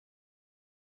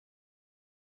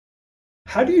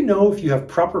How do you know if you have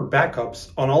proper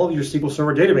backups on all of your SQL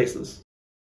Server databases?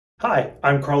 Hi,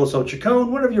 I'm L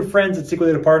Chacon, one of your friends at SQL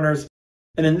Data Partners,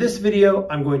 and in this video,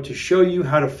 I'm going to show you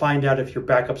how to find out if your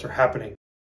backups are happening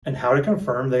and how to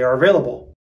confirm they are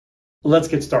available. Let's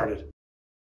get started.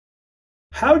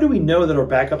 How do we know that our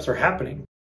backups are happening?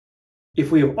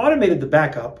 If we have automated the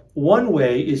backup, one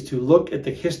way is to look at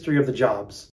the history of the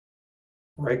jobs.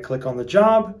 Right-click on the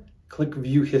job, click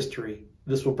View History.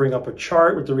 This will bring up a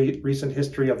chart with the recent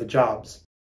history of the jobs.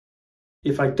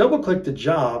 If I double-click the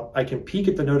job, I can peek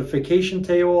at the notification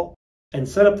table and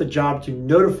set up the job to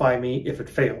notify me if it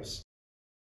fails.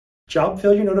 Job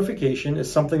failure notification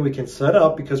is something we can set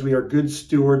up because we are good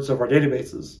stewards of our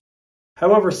databases.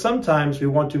 However, sometimes we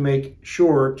want to make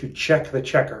sure to check the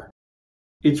checker.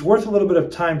 It's worth a little bit of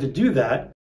time to do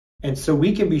that, and so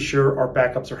we can be sure our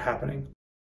backups are happening.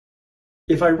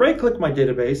 If I right-click my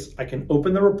database, I can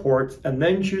open the report and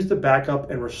then choose the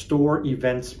Backup and Restore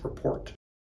Events report.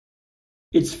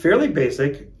 It's fairly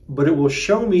basic, but it will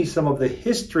show me some of the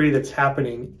history that's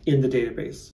happening in the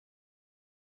database.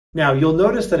 Now, you'll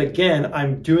notice that again,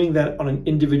 I'm doing that on an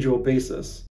individual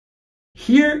basis.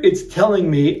 Here, it's telling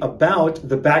me about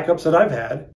the backups that I've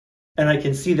had, and I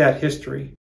can see that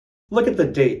history. Look at the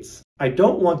dates. I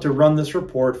don't want to run this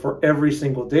report for every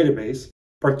single database,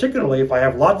 particularly if I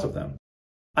have lots of them.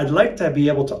 I'd like to be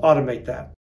able to automate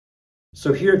that.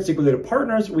 So here at SQL Data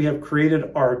Partners, we have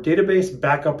created our database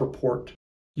backup report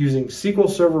using SQL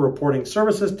Server Reporting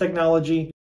Services technology,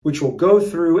 which will go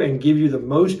through and give you the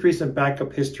most recent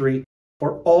backup history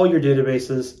for all your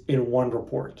databases in one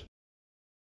report.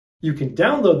 You can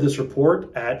download this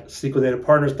report at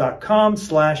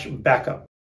sqldatapartners.com/backup.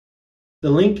 The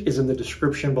link is in the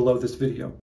description below this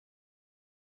video.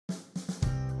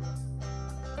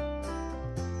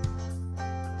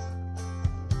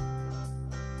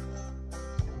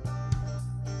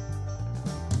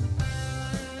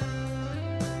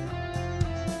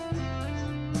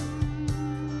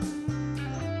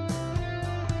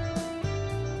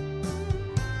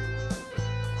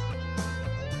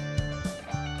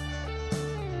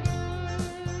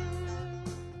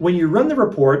 When you run the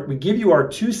report, we give you our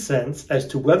 2 cents as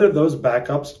to whether those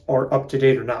backups are up to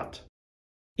date or not.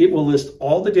 It will list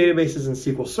all the databases in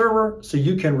SQL Server so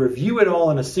you can review it all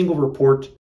in a single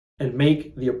report and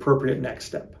make the appropriate next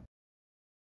step.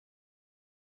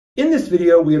 In this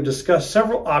video, we have discussed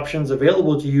several options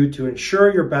available to you to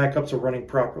ensure your backups are running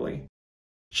properly.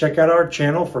 Check out our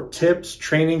channel for tips,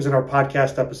 trainings, and our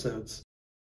podcast episodes.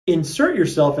 Insert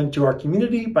yourself into our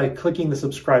community by clicking the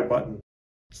subscribe button.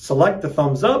 Select the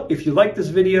thumbs up if you like this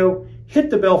video, hit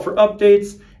the bell for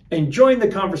updates, and join the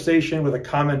conversation with a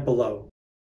comment below.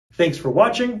 Thanks for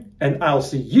watching, and I'll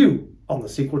see you on the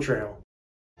SQL Trail.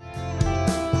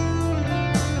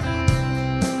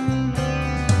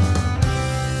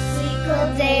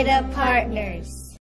 SQL Data Partners.